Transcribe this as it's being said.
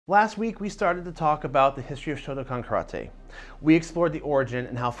Last week we started to talk about the history of Shotokan karate. We explored the origin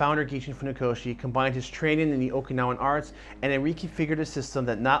and how founder Gichin Funakoshi combined his training in the Okinawan arts and then reconfigured a system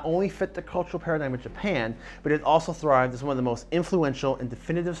that not only fit the cultural paradigm of Japan, but it also thrived as one of the most influential and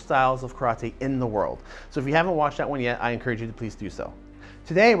definitive styles of karate in the world. So if you haven't watched that one yet, I encourage you to please do so.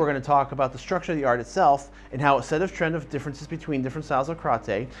 Today we're going to talk about the structure of the art itself and how it set a trend of differences between different styles of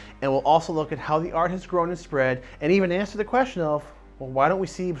karate, and we'll also look at how the art has grown and spread and even answer the question of, well, why don't we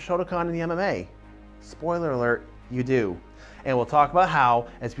see Shotokan in the MMA? Spoiler alert, you do. And we'll talk about how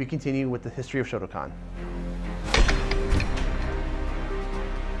as we continue with the history of Shotokan.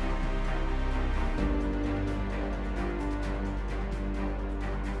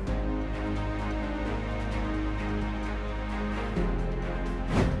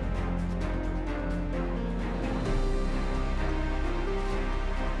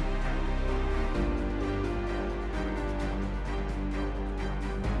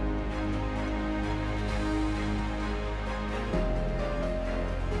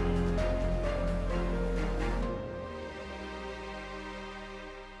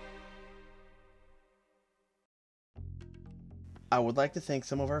 I would like to thank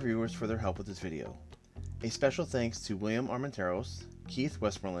some of our viewers for their help with this video. A special thanks to William Armenteros, Keith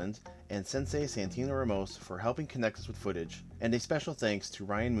Westmoreland, and Sensei Santino Ramos for helping connect us with footage, and a special thanks to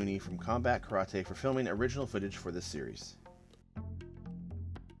Ryan Mooney from Combat Karate for filming original footage for this series.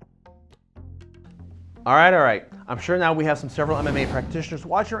 Alright. I'm sure now we have several MMA practitioners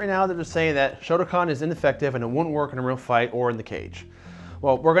watching right now that are saying that Shotokan is ineffective and it wouldn't work in a real fight or in the cage.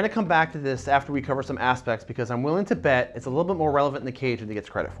 Well, we're going to come back to this after we cover some aspects because I'm willing to bet it's a little bit more relevant in the cage than it gets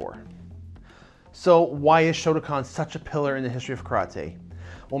credit for. So why is Shotokan such a pillar in the history of karate?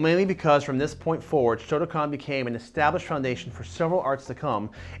 Well, mainly because from this point forward, Shotokan became an established foundation for several arts to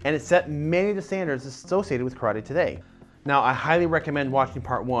come, and it set many of the standards associated with karate today. Now, I highly recommend watching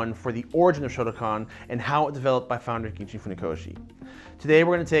part 1 for the origin of Shotokan and how it developed by founder Gichin Funakoshi. Today,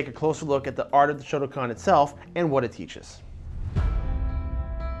 we're going to take a closer look at the art of the Shotokan itself and what it teaches.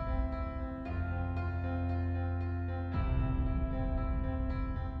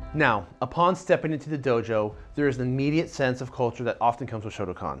 Now, upon stepping into the dojo, there is an immediate sense of culture that often comes with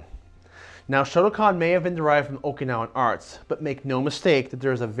Shotokan. Now, Shotokan may have been derived from Okinawan arts, but make no mistake that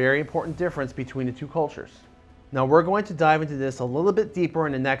there is a very important difference between the two cultures. Now, we're going to dive into this a little bit deeper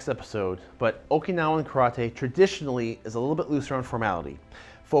in the next episode, but Okinawan karate traditionally is a little bit looser on formality,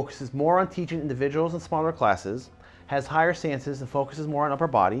 focuses more on teaching individuals in smaller classes, has higher stances and focuses more on upper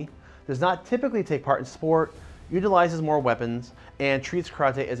body, does not typically take part in sport, utilizes more weapons, and treats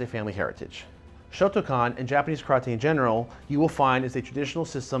karate as a family heritage. Shotokan and Japanese karate in general, you will find is a traditional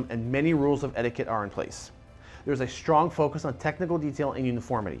system and many rules of etiquette are in place. There is a strong focus on technical detail and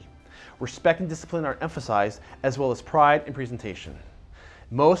uniformity. Respect and discipline are emphasized, as well as pride and presentation.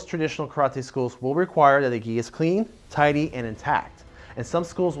 Most traditional karate schools will require that the gi is clean, tidy, and intact, and some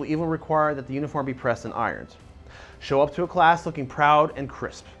schools will even require that the uniform be pressed and ironed. Show up to a class looking proud and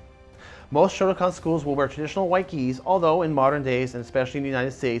crisp. Most Shotokan schools will wear traditional white gis, although in modern days, and especially in the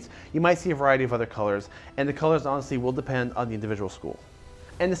United States, you might see a variety of other colors, and the colors honestly will depend on the individual school.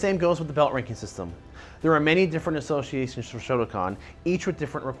 And the same goes with the belt ranking system. There are many different associations for Shotokan, each with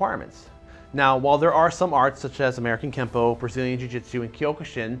different requirements. Now, while there are some arts such as American Kempo, Brazilian Jiu-Jitsu, and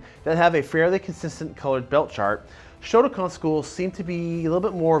Kyokushin that have a fairly consistent colored belt chart, Shotokan schools seem to be a little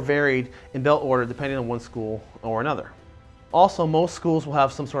bit more varied in belt order depending on one school or another. Also, most schools will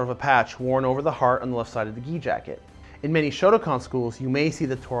have some sort of a patch worn over the heart on the left side of the gi jacket. In many Shotokan schools, you may see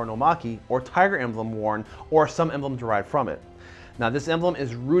the Toro no Maki, or tiger emblem, worn, or some emblem derived from it. Now, this emblem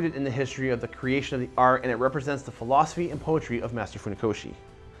is rooted in the history of the creation of the art, and it represents the philosophy and poetry of Master Funakoshi.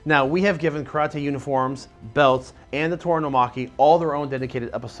 Now, we have given karate uniforms, belts, and the Toro no Maki all their own dedicated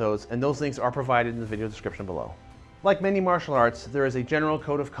episodes, and those links are provided in the video description below. Like many martial arts, there is a general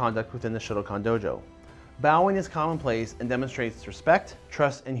code of conduct within the Shotokan dojo. Bowing is commonplace and demonstrates respect,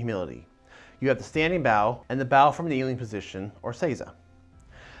 trust, and humility. You have the standing bow and the bow from the kneeling position, or seiza.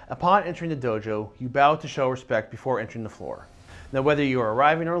 Upon entering the dojo, you bow to show respect before entering the floor. Now, whether you are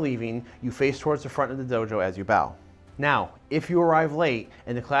arriving or leaving, you face towards the front of the dojo as you bow. Now, if you arrive late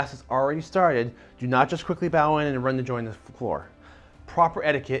and the class has already started, do not just quickly bow in and run to join the floor. Proper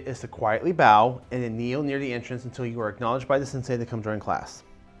etiquette is to quietly bow and then kneel near the entrance until you are acknowledged by the sensei to come join class.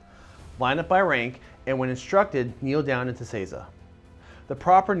 Line up by rank, and when instructed, kneel down into seiza. The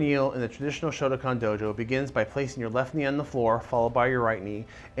proper kneel in the traditional Shotokan dojo begins by placing your left knee on the floor, followed by your right knee,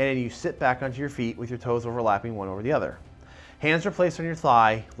 and then you sit back onto your feet with your toes overlapping one over the other. Hands are placed on your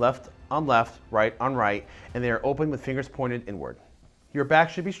thigh, left on left, right on right, and they are open with fingers pointed inward. Your back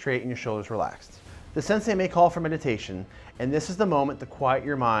should be straight and your shoulders relaxed. The sensei may call for meditation, and this is the moment to quiet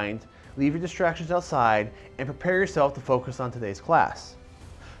your mind, leave your distractions outside, and prepare yourself to focus on today's class.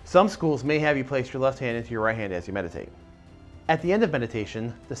 Some schools may have you place your left hand into your right hand as you meditate. At the end of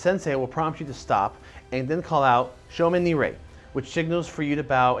meditation, the sensei will prompt you to stop and then call out Shomen Nirei, which signals for you to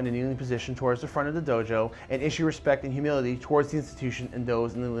bow in a kneeling position towards the front of the dojo and issue respect and humility towards the institution and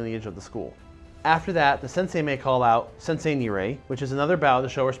those in the lineage of the school. After that, the sensei may call out Sensei Nirei, which is another bow to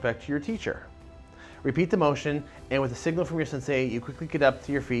show respect to your teacher. Repeat the motion, and with a signal from your sensei, you quickly get up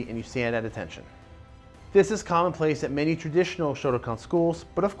to your feet and you stand at attention. This is commonplace at many traditional Shotokan schools,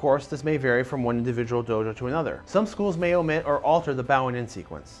 but of course this may vary from one individual dojo to another. Some schools may omit or alter the bowing in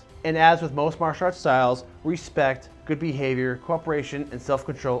sequence. And as with most martial arts styles, respect, good behavior, cooperation, and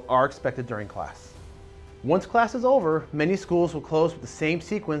self-control are expected during class. Once class is over, many schools will close with the same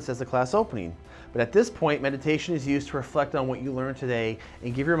sequence as the class opening. But at this point, meditation is used to reflect on what you learned today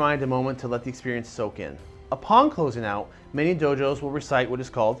and give your mind a moment to let the experience soak in. Upon closing out, many dojos will recite what is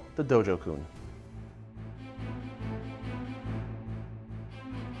called the Dojo-kun.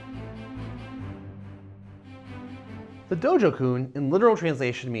 The Dojo-kun in literal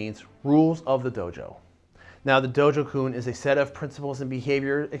translation means rules of the dojo. Now the Dojo-kun is a set of principles and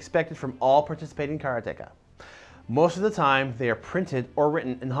behavior expected from all participating karateka. Most of the time they are printed or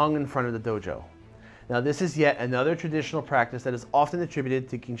written and hung in front of the dojo. Now this is yet another traditional practice that is often attributed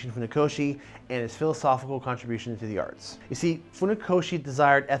to Genshin Funakoshi and its philosophical contribution to the arts. You see, Funakoshi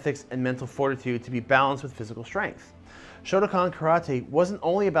desired ethics and mental fortitude to be balanced with physical strength. Shotokan karate wasn't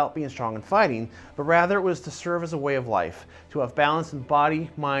only about being strong and fighting, but rather it was to serve as a way of life, to have balance in body,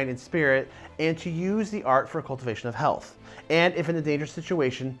 mind, and spirit, and to use the art for cultivation of health, and if in a dangerous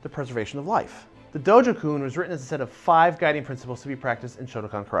situation, the preservation of life. The Dojo-kun was written as a set of 5 guiding principles to be practiced in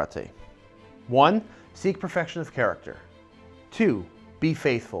Shotokan karate. 1. Seek perfection of character. 2. Be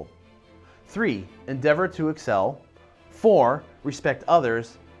faithful. 3. Endeavor to excel. 4. Respect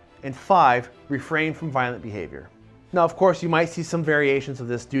others. And 5. Refrain from violent behavior. Now, of course, you might see some variations of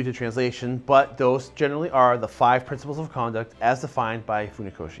this due to translation, but those generally are the 5 principles of conduct as defined by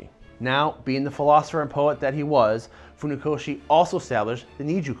Funakoshi. Now, being the philosopher and poet that he was, Funakoshi also established the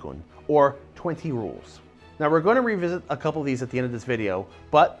Nijukun, or 20 rules. Now, we're going to revisit a couple of these at the end of this video,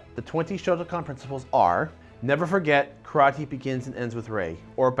 but the 20 Shotokan principles are: never forget karate begins and ends with rei,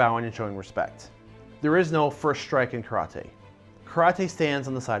 or bowing and showing respect. There is no first strike in karate. Karate stands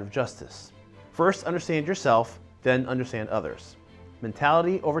on the side of justice. First, understand yourself, then understand others.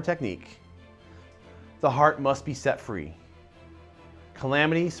 Mentality over technique. The heart must be set free.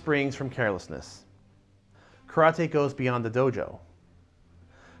 Calamity springs from carelessness. Karate goes beyond the dojo.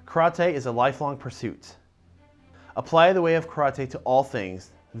 Karate is a lifelong pursuit. Apply the way of karate to all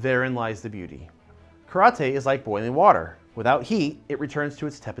things. Therein lies the beauty. Karate is like boiling water. Without heat, it returns to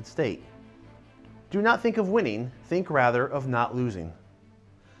its tepid state. Do not think of winning, think rather of not losing.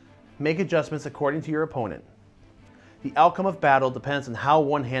 Make adjustments according to your opponent. The outcome of battle depends on how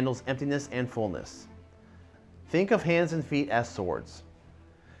one handles emptiness and fullness. Think of hands and feet as swords.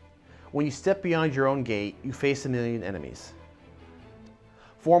 When you step beyond your own gate, you face a million enemies.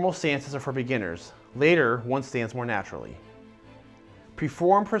 Formal stances are for beginners. Later, one stands more naturally.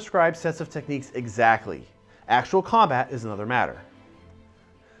 Perform prescribed sets of techniques exactly. Actual combat is another matter.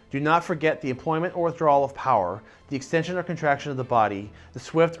 Do not forget the employment or withdrawal of power, the extension or contraction of the body, the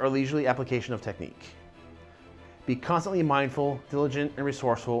swift or leisurely application of technique. Be constantly mindful, diligent, and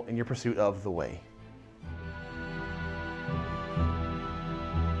resourceful in your pursuit of the way.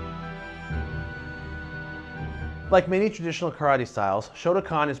 Like many traditional karate styles,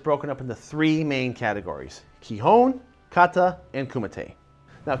 Shotokan is broken up into 3 main categories: Kihon, Kata, and Kumite.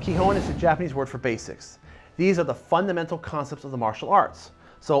 Now, Kihon is the Japanese word for basics. These are the fundamental concepts of the martial arts.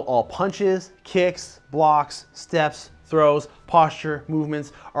 So all punches, kicks, blocks, steps, throws, posture,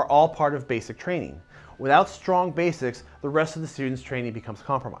 movements are all part of basic training. Without strong basics, the rest of the student's training becomes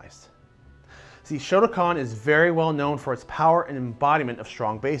compromised. See, Shotokan is very well known for its power and embodiment of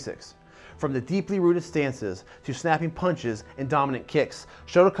strong basics. From the deeply rooted stances to snapping punches and dominant kicks,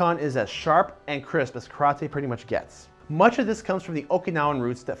 Shotokan is as sharp and crisp as karate pretty much gets. Much of this comes from the Okinawan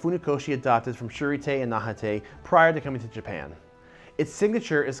roots that Funakoshi adopted from Shurite and Nahate prior to coming to Japan. Its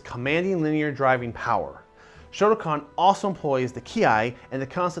signature is commanding linear driving power. Shotokan also employs the kiai and the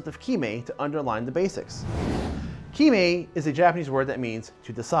concept of kime to underline the basics. Kime is a Japanese word that means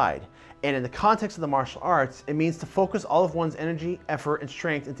to decide, and in the context of the martial arts, it means to focus all of one's energy, effort, and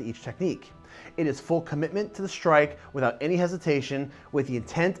strength into each technique. It is full commitment to the strike without any hesitation, with the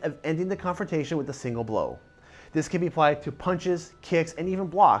intent of ending the confrontation with a single blow. This can be applied to punches, kicks, and even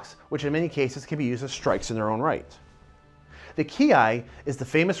blocks, which in many cases can be used as strikes in their own right. The ki is the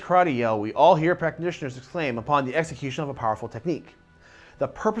famous karate yell we all hear practitioners exclaim upon the execution of a powerful technique. The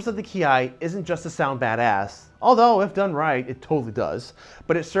purpose of the ki isn't just to sound badass, although if done right, it totally does,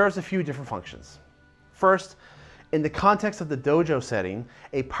 but it serves a few different functions. First, in the context of the dojo setting,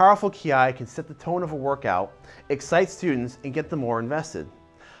 a powerful ki can set the tone of a workout, excite students, and get them more invested,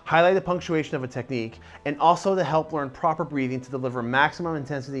 highlight the punctuation of a technique, and also to help learn proper breathing to deliver maximum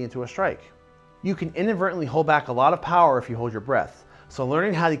intensity into a strike. You can inadvertently hold back a lot of power if you hold your breath, so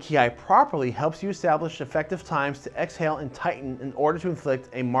learning how to ki properly helps you establish effective times to exhale and tighten in order to inflict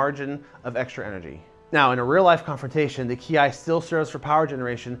a margin of extra energy. Now, in a real-life confrontation, the ki still serves for power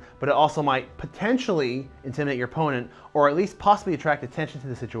generation, but it also might potentially intimidate your opponent, or at least possibly attract attention to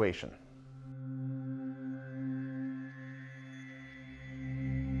the situation.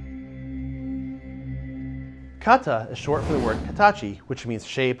 Kata is short for the word katachi, which means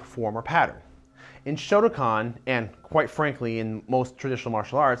shape, form, or pattern. In Shotokan, and quite frankly in most traditional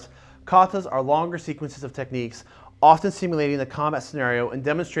martial arts, katas are longer sequences of techniques, often simulating the combat scenario and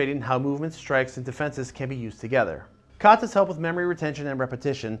demonstrating how movements, strikes, and defenses can be used together. Katas help with memory retention and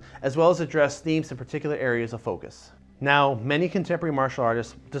repetition, as well as address themes in particular areas of focus. Now, many contemporary martial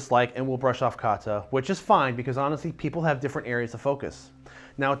artists dislike and will brush off kata, which is fine because honestly, people have different areas of focus.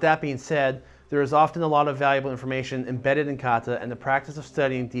 Now, with that being said, there is often a lot of valuable information embedded in kata, and the practice of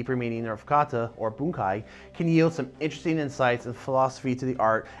studying deeper meaning of kata, or bunkai, can yield some interesting insights and philosophy to the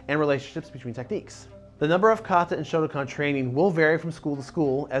art and relationships between techniques. The number of kata and Shotokan training will vary from school to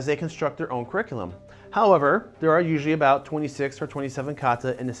school as they construct their own curriculum. However, there are usually about 26 or 27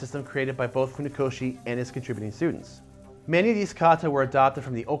 kata in the system created by both Funakoshi and its contributing students. Many of these kata were adopted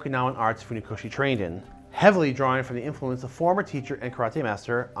from the Okinawan arts Funakoshi trained in, heavily drawing from the influence of former teacher and karate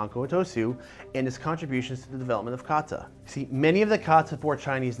master Anko Otosu and his contributions to the development of kata. See, many of the kata bore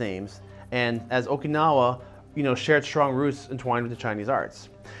Chinese names, and as Okinawa, shared strong roots entwined with the Chinese arts.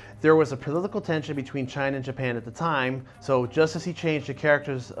 There was a political tension between China and Japan at the time, so just as he changed the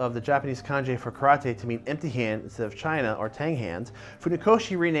characters of the Japanese kanji for karate to mean empty hand instead of China or Tang hand,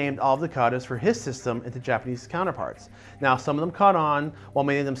 Funakoshi renamed all of the katas for his system into Japanese counterparts. Now, some of them caught on, while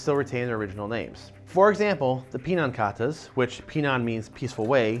many of them still retain their original names. For example, the Pinan katas, which Pinan means peaceful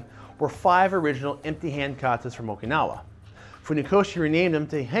way, were 5 original empty hand katas from Okinawa. Funakoshi renamed them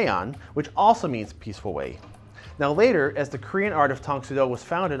to Heian, which also means peaceful way. Now later, as the Korean art of Tangsudo was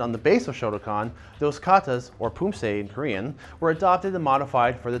founded on the base of Shotokan, those katas, or pumse in Korean, were adopted and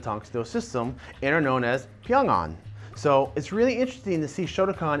modified for the Tangsudo system and are known as Pyongan. So it's really interesting to see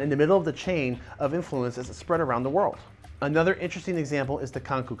Shotokan in the middle of the chain of influence as it spread around the world. Another interesting example is the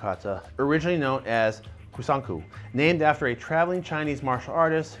Kanku kata, originally known as Kusanku, named after a traveling Chinese martial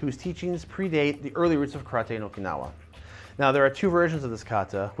artist whose teachings predate the early roots of karate in Okinawa. Now there are 2 versions of this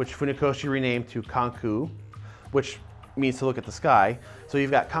kata, which Funakoshi renamed to Kanku, which means to look at the sky. So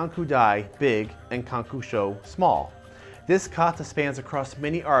you've got Kanku Dai, big, and Kanku Sho, small. This kata spans across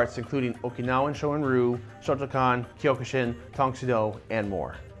many arts, including Okinawan Shorin-ryu, Shotokan, Kyokushin, Tangsudo, and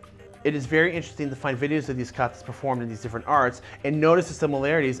more. It is very interesting to find videos of these katas performed in these different arts and notice the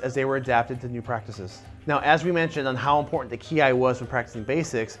similarities as they were adapted to new practices. Now, as we mentioned on how important the ki was when practicing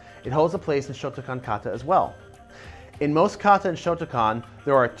basics, it holds a place in Shotokan kata as well. In most kata and Shotokan,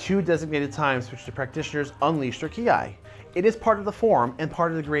 there are 2 designated times which the practitioners unleash their ki. It is part of the form and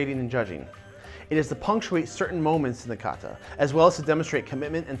part of the grading and judging. It is to punctuate certain moments in the kata, as well as to demonstrate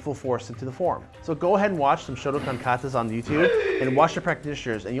commitment and full force into the form. So go ahead and watch some Shotokan katas on YouTube and watch the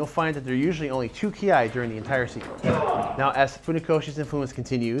practitioners, and you'll find that there are usually only 2 ki during the entire sequence. Now, as Funakoshi's influence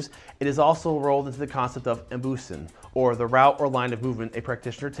continues, it is also rolled into the concept of embusen, or the route or line of movement a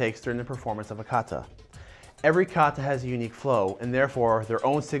practitioner takes during the performance of a kata. Every kata has a unique flow, and therefore their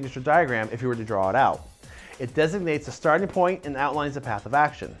own signature diagram if you were to draw it out. It designates a starting point and outlines a path of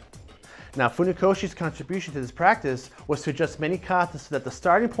action. Now, Funakoshi's contribution to this practice was to adjust many katas so that the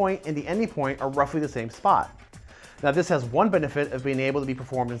starting point and the ending point are roughly the same spot. Now, this has one benefit of being able to be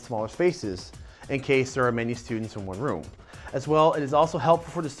performed in smaller spaces, in case there are many students in one room. As well, it is also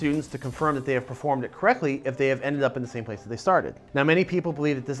helpful for the students to confirm that they have performed it correctly if they have ended up in the same place that they started. Now, many people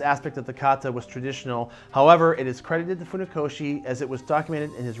believe that this aspect of the kata was traditional. However, it is credited to Funakoshi as it was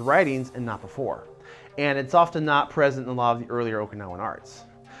documented in his writings and not before. And it's often not present in a lot of the earlier Okinawan arts.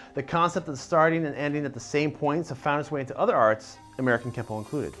 The concept of starting and ending at the same points have found its way into other arts, American Kempo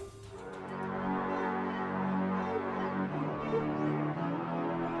included.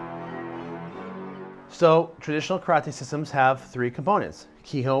 So, traditional karate systems have 3 components: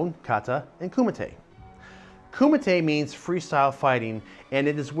 Kihon, Kata, and Kumite. Kumite means freestyle fighting, and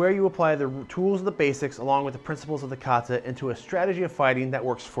it is where you apply the tools of the basics along with the principles of the kata into a strategy of fighting that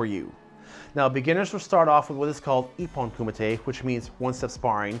works for you. Now, beginners will start off with what is called Ippon Kumite, which means one-step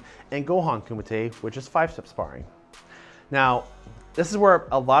sparring, and Gohan Kumite, which is five-step sparring. Now, this is where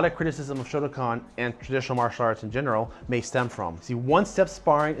a lot of criticism of Shotokan and traditional martial arts in general may stem from. See, one-step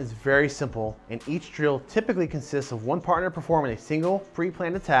sparring is very simple, and each drill typically consists of one partner performing a single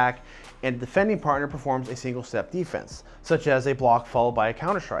pre-planned attack and the defending partner performs a single-step defense, such as a block followed by a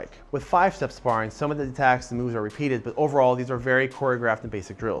counter-strike. With five-step sparring, some of the attacks and moves are repeated, but overall these are very choreographed and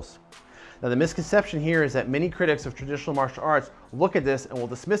basic drills. Now, the misconception here is that many critics of traditional martial arts look at this and will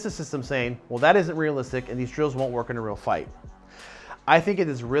dismiss the system saying, well, that isn't realistic and these drills won't work in a real fight. I think it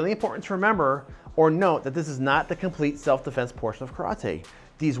is really important to remember or note that this is not the complete self-defense portion of karate.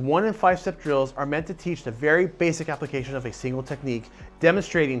 These 1- and 5-step drills are meant to teach the very basic application of a single technique,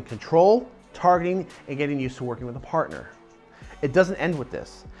 demonstrating control, targeting, and getting used to working with a partner. It doesn't end with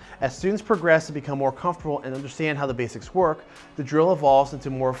this. As students progress and become more comfortable and understand how the basics work, the drill evolves into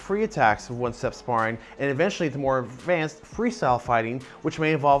more free attacks of one-step sparring and eventually to more advanced freestyle fighting, which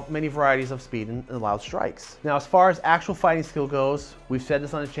may involve many varieties of speed and loud strikes. Now, as far as actual fighting skill goes, we've said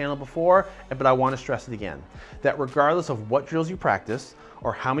this on the channel before, but I want to stress it again, that regardless of what drills you practice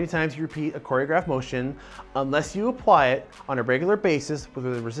or how many times you repeat a choreographed motion, unless you apply it on a regular basis with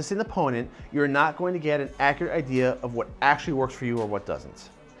a resisting opponent, you're not going to get an accurate idea of what actually works for you or what doesn't.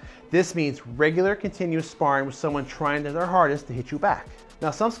 This means regular, continuous sparring with someone trying their hardest to hit you back.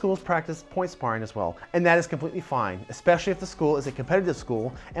 Now, some schools practice point sparring as well, and that is completely fine, especially if the school is a competitive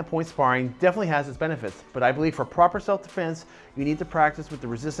school, and point sparring definitely has its benefits. But I believe for proper self-defense, you need to practice with the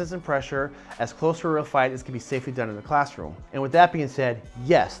resistance and pressure as close to a real fight as can be safely done in the classroom. And with that being said,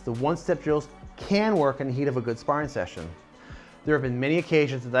 yes, the one-step drills can work in the heat of a good sparring session. There have been many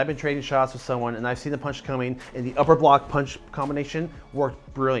occasions that I've been trading shots with someone and I've seen the punch coming and the upper block punch combination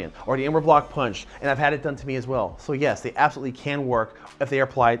worked brilliant, or the inward block punch, and I've had it done to me as well. So yes, they absolutely can work if they are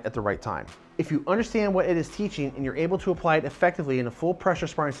applied at the right time. If you understand what it is teaching and you're able to apply it effectively in a full pressure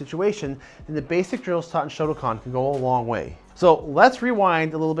sparring situation, then the basic drills taught in Shotokan can go a long way. So let's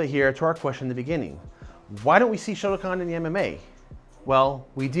rewind a little bit here to our question in the beginning. Why don't we see Shotokan in the MMA? Well,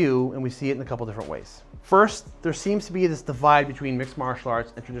 we do, and we see it in a couple different ways. First, there seems to be this divide between mixed martial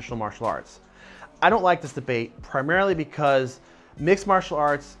arts and traditional martial arts. I don't like this debate, primarily because mixed martial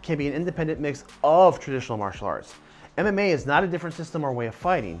arts can be an independent mix of traditional martial arts. MMA is not a different system or way of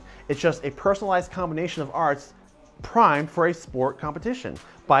fighting. It's just a personalized combination of arts primed for a sport competition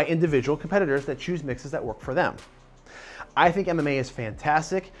by individual competitors that choose mixes that work for them. I think MMA is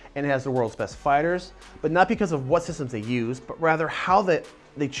fantastic and it has the world's best fighters, but not because of what systems they use, but rather how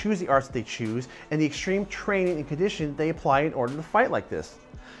they choose the arts that they choose and the extreme training and conditioning they apply in order to fight like this.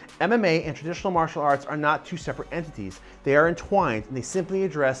 MMA and traditional martial arts are not two separate entities. They are entwined and they simply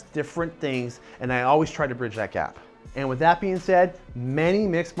address different things, and I always try to bridge that gap. And with that being said, many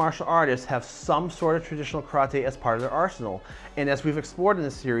mixed martial artists have some sort of traditional karate as part of their arsenal. And as we've explored in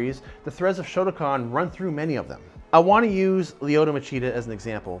this series, the threads of Shotokan run through many of them. I want to use Lyoto Machida as an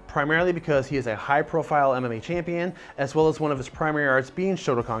example, primarily because he is a high-profile MMA champion, as well as one of his primary arts being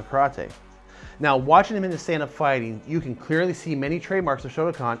Shotokan karate. Now, watching him in the stand-up fighting, you can clearly see many trademarks of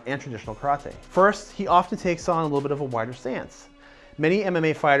Shotokan and traditional karate. First, he often takes on a little bit of a wider stance. Many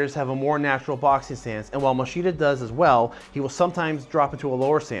MMA fighters have a more natural boxing stance, and while Machida does as well, he will sometimes drop into a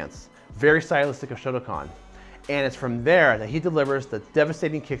lower stance, very stylistic of Shotokan. And it's from there that he delivers the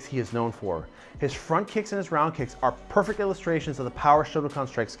devastating kicks he is known for. His front kicks and his round kicks are perfect illustrations of the power Shotokan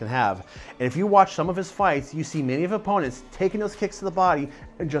strikes can have. And if you watch some of his fights, you see many of his opponents taking those kicks to the body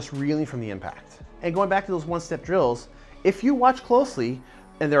and just reeling from the impact. And going back to those one-step drills, if you watch closely,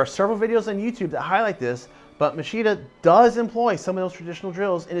 and there are several videos on YouTube that highlight this, but Machida does employ some of those traditional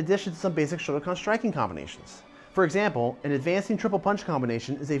drills in addition to some basic Shotokan striking combinations. For example, an advancing triple punch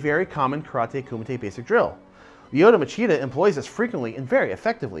combination is a very common karate kumite basic drill. Lyoto Machida employs this frequently and very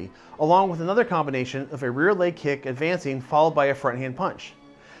effectively, along with another combination of a rear leg kick advancing followed by a front hand punch.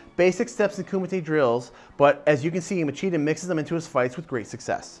 Basic steps in kumite drills, but as you can see, Machida mixes them into his fights with great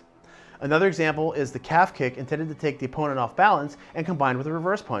success. Another example is the calf kick intended to take the opponent off balance and combined with a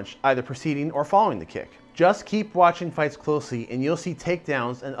reverse punch, either preceding or following the kick. Just keep watching fights closely and you'll see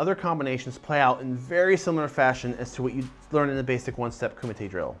takedowns and other combinations play out in very similar fashion as to what you learn in the basic one-step kumite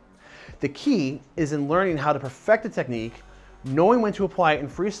drill. The key is in learning how to perfect the technique, knowing when to apply it in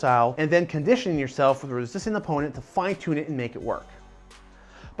freestyle, and then conditioning yourself with a resisting opponent to fine-tune it and make it work.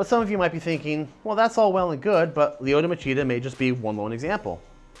 But some of you might be thinking, well, that's all well and good, but Lyoto Machida may just be one lone example.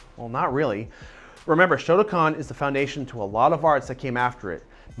 Well, not really. Remember, Shotokan is the foundation to a lot of arts that came after it.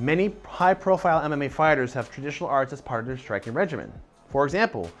 Many high-profile MMA fighters have traditional arts as part of their striking regimen. For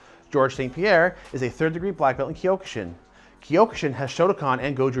example, Georges St. Pierre is a third-degree black belt in Kyokushin. Kyokushin has Shotokan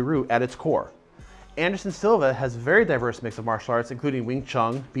and Goju-Ryu at its core. Anderson Silva has a very diverse mix of martial arts, including Wing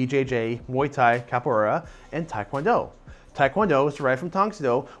Chun, BJJ, Muay Thai, Capoeira, and Taekwondo. Taekwondo is derived from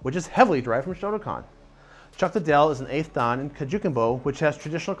Tang-Soo, which is heavily derived from Shotokan. Chuck Liddell is an 8th Dan in Kajukenbo, which has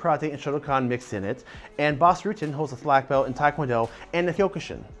traditional karate and Shotokan mixed in it, and Boss Rutan holds a black belt in Taekwondo and the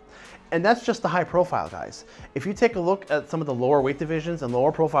Kyokushin. And that's just the high profile guys. If you take a look at some of the lower weight divisions and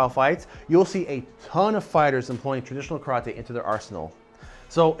lower profile fights, you'll see a ton of fighters employing traditional karate into their arsenal.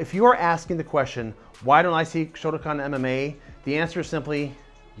 So if you are asking the question, why don't I see Shotokan in MMA? The answer is simply,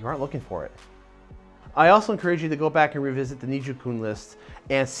 you aren't looking for it. I also encourage you to go back and revisit the Nijukun list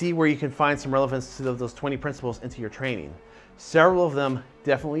and see where you can find some relevance to those 20 principles into your training. Several of them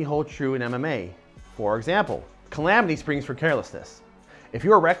definitely hold true in MMA. For example, calamity springs from carelessness. If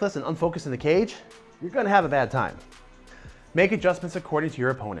you are reckless and unfocused in the cage, you're going to have a bad time. Make adjustments according to your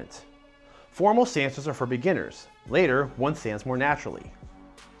opponent. Formal stances are for beginners. Later, one stands more naturally.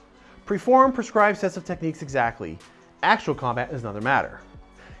 Perform prescribed sets of techniques exactly. Actual combat is another matter.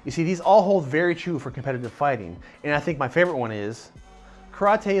 You see, these all hold very true for competitive fighting, and I think my favorite one is,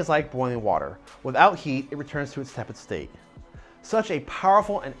 karate is like boiling water. Without heat, it returns to its tepid state. Such a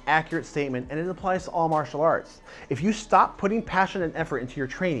powerful and accurate statement, and it applies to all martial arts. If you stop putting passion and effort into your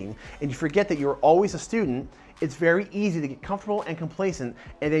training, and you forget that you're always a student, it's very easy to get comfortable and complacent,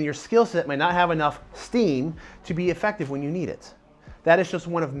 and then your skill set might not have enough steam to be effective when you need it. That is just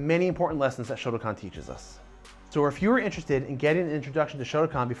one of many important lessons that Shotokan teaches us. So if you are interested in getting an introduction to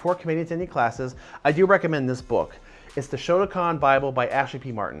Shotokan before committing to any classes, I do recommend this book. It's the Shotokan Bible by Ashley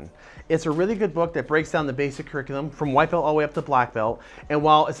P. Martin. It's a really good book that breaks down the basic curriculum from white belt all the way up to black belt, and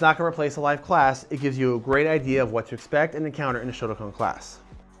while it's not going to replace a live class, it gives you a great idea of what to expect and encounter in a Shotokan class.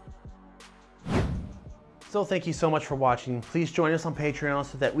 So thank you so much for watching. Please join us on Patreon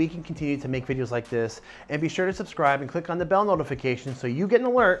so that we can continue to make videos like this, and be sure to subscribe and click on the bell notification so you get an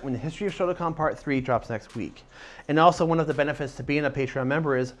alert when the History of Shotokan Part 3 drops next week. And also, one of the benefits to being a Patreon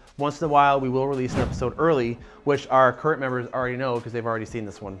member is once in a while we will release an episode early, which our current members already know because they've already seen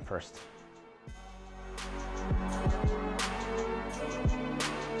this one first.